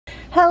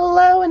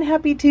Hello and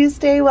happy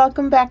Tuesday.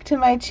 Welcome back to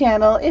my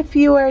channel. If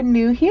you are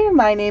new here,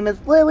 my name is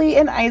Lily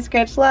and I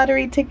scratch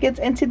lottery tickets,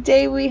 and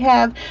today we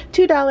have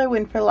 $2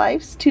 win for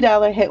lives,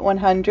 $2 hit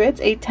 100s,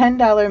 a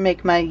 $10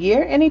 make my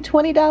year, and a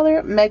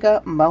 $20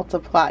 mega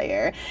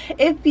multiplier.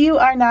 If you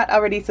are not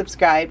already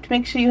subscribed,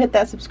 make sure you hit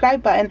that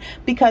subscribe button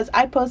because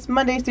I post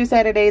Mondays through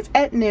Saturdays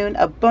at noon,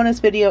 a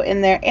bonus video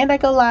in there, and I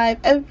go live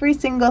every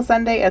single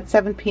Sunday at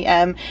 7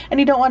 p.m.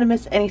 and you don't want to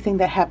miss anything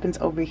that happens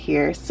over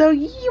here, so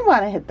you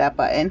want to hit that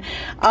button.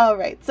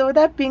 Alright, so with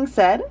that being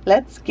said,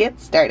 let's get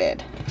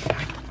started.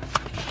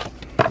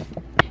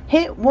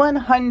 Hit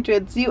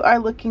 100s, you are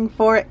looking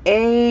for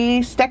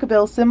a stack of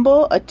bill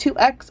symbol, a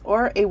 2x,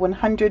 or a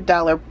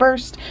 $100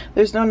 burst.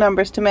 There's no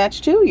numbers to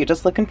match to, you're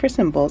just looking for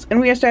symbols. And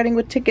we are starting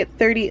with ticket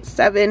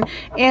 37,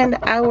 and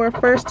our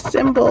first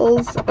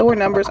symbols or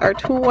numbers are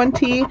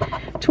 20,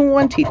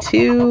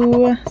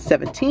 22,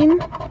 17,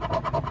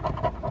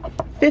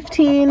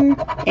 15,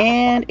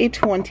 and a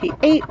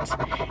 28,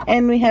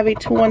 and we have a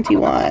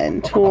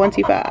 21,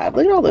 25.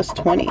 Look at all those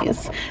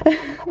 20s.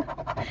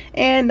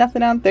 And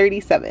nothing on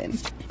 37.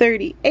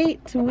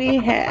 38, we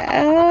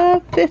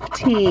have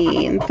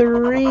 15,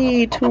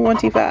 3,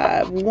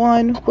 25,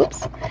 1,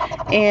 whoops,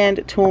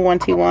 and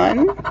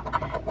 21,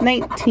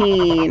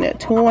 19,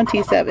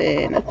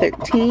 27,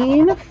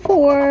 13,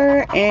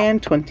 4,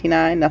 and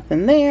 29,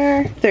 nothing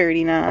there.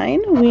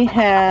 39, we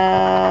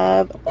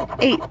have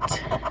 8,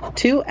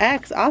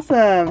 2x,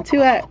 awesome,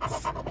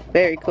 2x,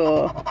 very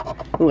cool.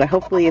 Ooh,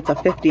 hopefully it's a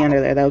 50 under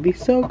there, that would be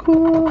so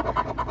cool.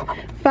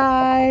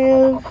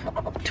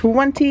 5,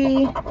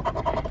 20,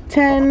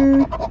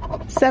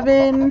 10,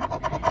 7,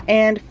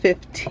 and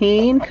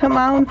 15. Come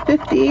on,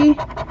 50.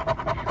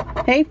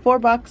 Hey,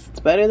 $4, it's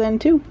better than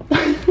 2.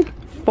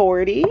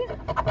 40.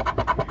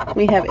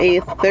 We have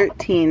a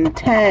 13,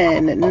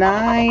 10,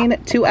 9,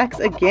 2x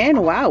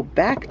again. Wow,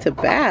 back to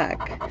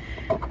back.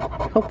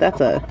 Hope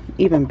that's a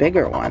even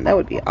bigger one. That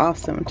would be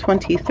awesome.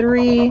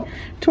 23,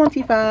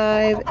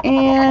 25,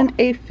 and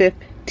a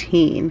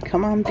 15.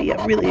 Come on, be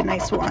a really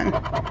nice one.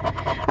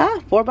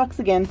 $4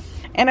 again.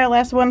 And our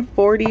last one,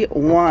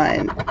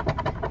 41.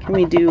 Can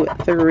we do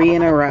 3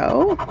 in a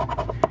row?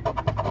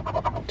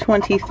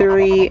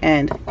 23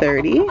 and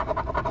 30,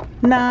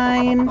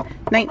 9,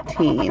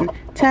 19,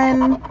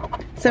 10,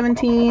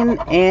 17,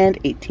 and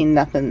 18,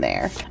 nothing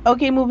there.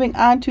 Okay, moving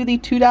on to the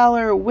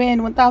 $2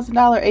 win,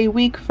 $1,000 a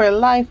week for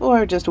life,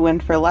 or just win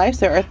for life.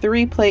 There are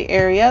 3 play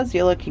areas.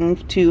 You're looking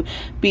to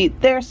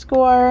beat their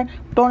score.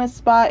 Bonus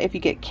spot, if you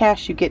get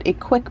cash, you get a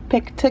quick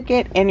pick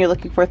ticket, and you're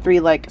looking for 3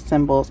 like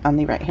symbols on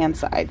the right hand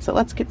side. So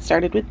let's get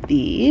started with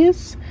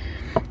these.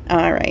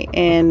 Alright,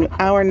 and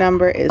our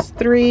number is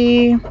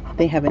 3.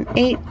 They have an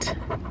 8.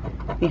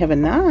 We have a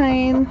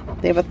 9.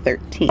 They have a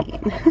 13.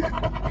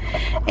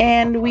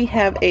 And we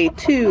have a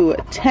 2,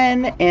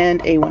 10,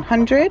 and a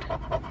 100.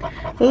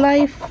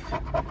 Life,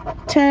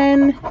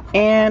 10,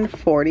 and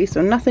 40.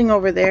 So nothing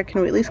over there.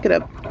 Can we at least get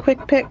a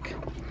quick pick?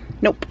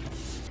 Nope.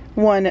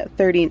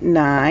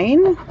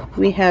 139.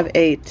 We have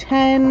a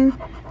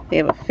 10. They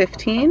have a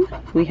 15.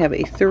 We have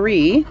a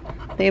 3.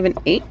 They have an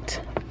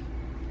 8.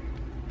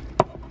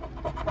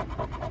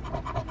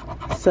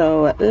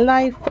 So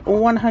life,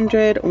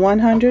 100,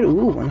 100.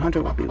 Ooh,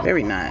 100 would be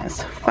very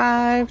nice.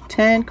 5,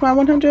 10, come on,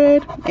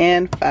 100,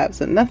 and 5.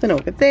 So nothing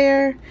over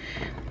there.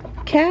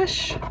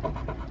 Cash,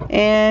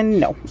 and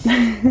no.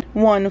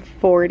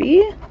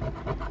 140.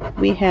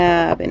 We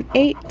have an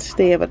 8.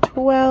 They have a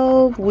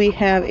 12. We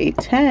have a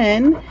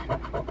 10.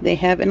 They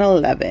have an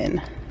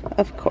 11.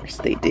 Of course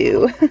they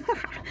do.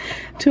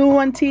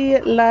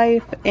 20,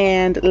 life,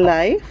 and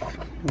life.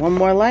 One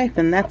more life,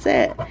 and that's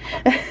it.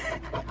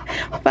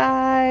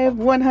 5,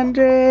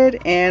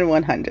 100, and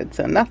 100.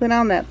 So nothing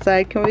on that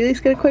side. Can we at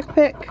least get a quick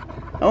pick?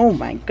 Oh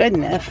my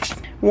goodness.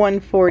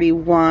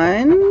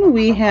 141.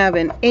 We have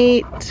an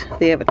 8.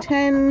 They have a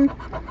 10.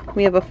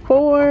 We have a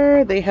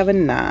 4. They have a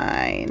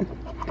 9.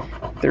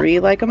 3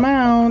 like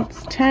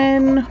amounts.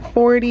 10,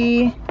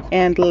 40,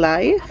 and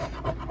life.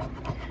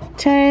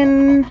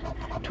 10,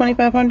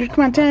 2500.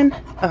 Come on, 10.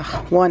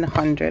 Ugh,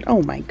 100.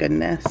 Oh my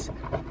goodness.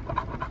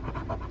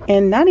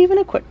 And not even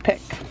a quick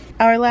pick.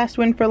 Our last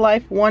win for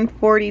life,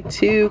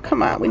 142.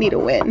 Come on, we need a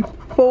win.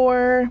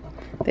 4.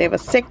 They have a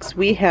 6.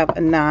 We have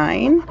a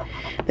 9.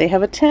 They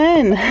have a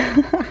 10.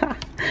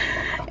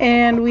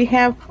 And we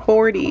have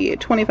 40,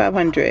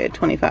 2500,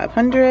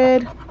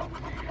 2500,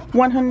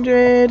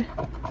 100,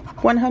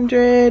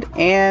 100,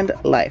 and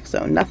life.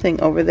 So nothing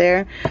over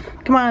there.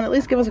 Come on, at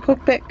least give us a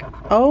quick pick.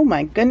 Oh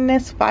my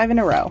goodness, 5 in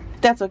a row.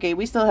 That's okay,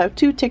 we still have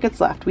 2 tickets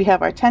left. We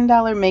have our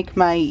 $10 make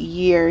my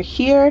year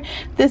here.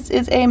 This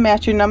is a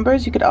match your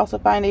numbers. You could also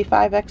find a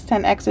 5x,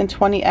 10x, and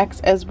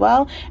 20x as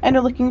well. And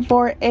you're looking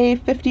for a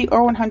 $50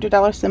 or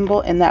 $100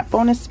 symbol in that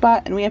bonus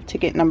spot. And we have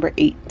ticket number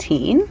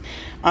 18.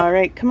 All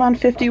right, come on,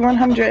 50,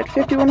 100,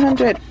 50,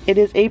 100. It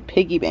is a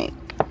piggy bank.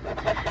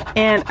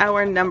 And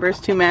our numbers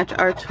to match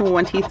are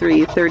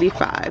 23,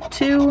 35,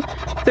 2,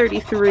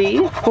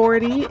 33,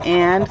 40,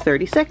 and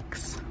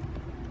 36.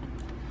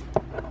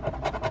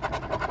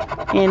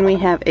 And we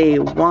have a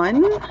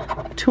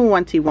 1,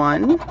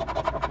 21,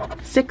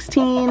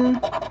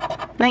 16,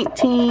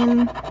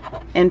 19,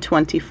 and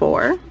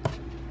 24.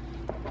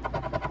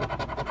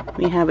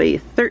 We have a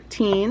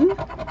 13,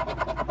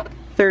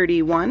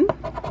 31,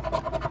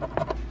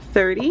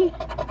 30,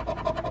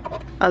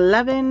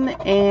 11,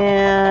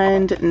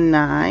 and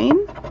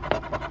 9,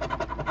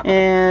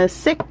 and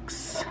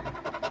 6,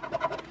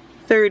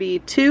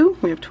 32,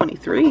 we have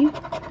 23,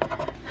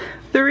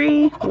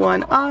 3,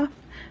 1 off,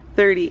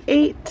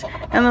 38,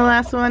 and the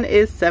last one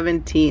is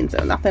 17,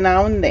 so nothing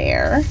on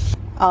there.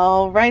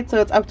 Alright,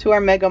 so it's up to our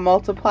mega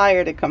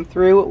multiplier to come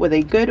through with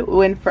a good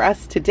win for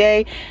us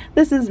today.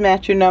 This is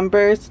match your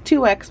numbers.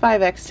 2x,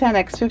 5x,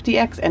 10x,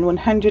 50x, and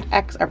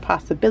 100x are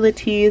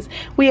possibilities.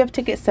 We have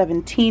ticket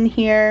 17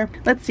 here.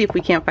 Let's see if we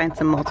can't find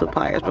some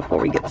multipliers before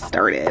we get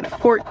started.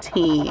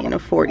 14,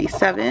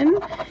 47,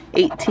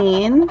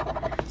 18,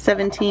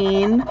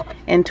 17,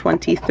 and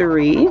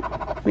 23.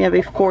 We have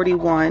a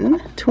 41,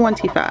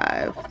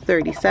 25,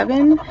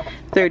 37,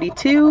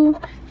 32,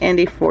 and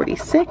a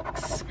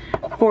 46,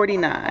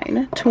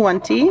 49,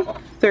 20,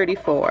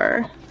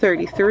 34,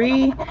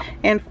 33,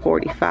 and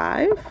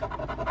 45.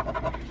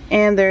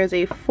 And there's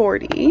a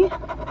 40,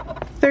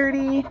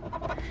 30,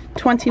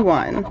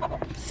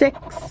 21,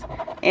 6,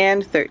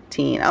 and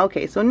 13.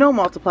 Okay, so no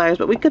multipliers,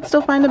 but we could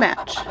still find a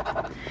match.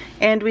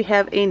 And we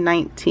have a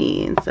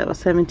 19, so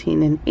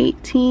 17 and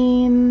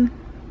 18.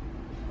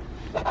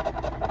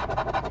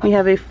 We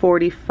have a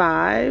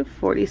 45,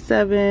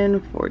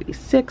 47,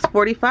 46,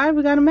 45.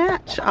 We got a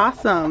match.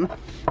 Awesome.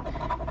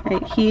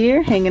 Right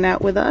here, hanging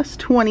out with us,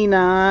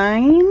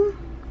 29.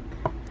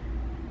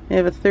 We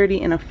have a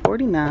 30 and a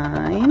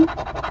 49.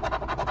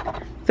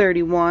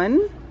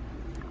 31.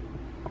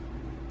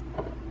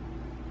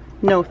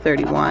 No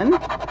 31.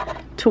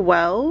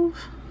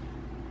 12.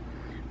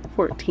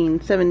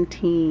 14,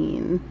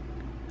 17,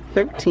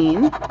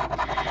 13.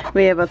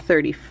 We have a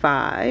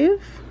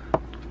 35.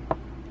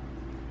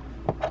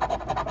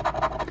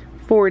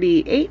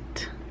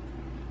 48,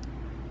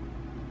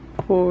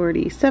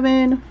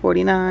 47,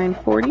 49,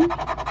 40,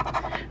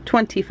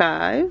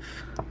 25,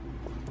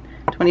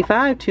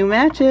 25, 2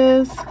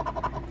 matches.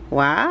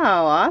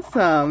 Wow,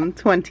 awesome.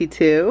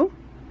 22,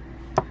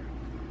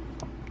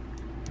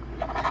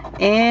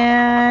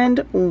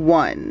 and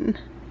 1.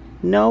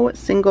 No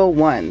single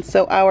one.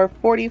 So our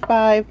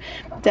 45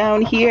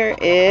 down here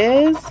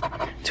is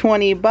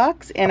 20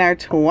 bucks, and our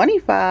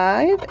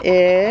 25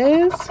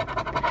 is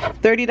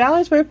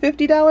 $30 for a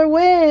 $50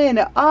 win.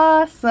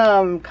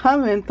 Awesome.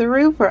 Coming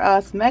through for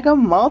us, mega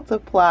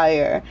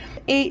multiplier.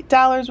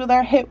 $8 with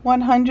our hit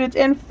 100s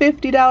and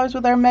 $50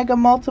 with our mega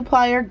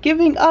multiplier,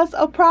 giving us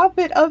a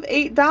profit of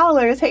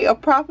 $8. Hey, a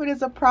profit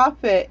is a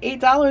profit.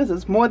 $8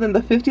 is more than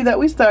the 50 that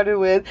we started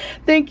with.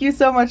 Thank you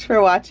so much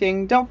for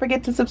watching. Don't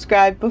forget to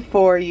subscribe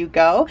before you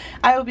go.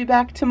 I will be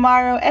back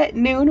tomorrow at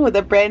noon with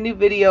a brand new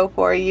video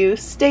for you.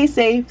 Stay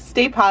safe,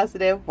 stay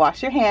positive,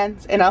 wash your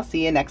hands, and I'll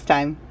see you next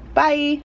time. Bye.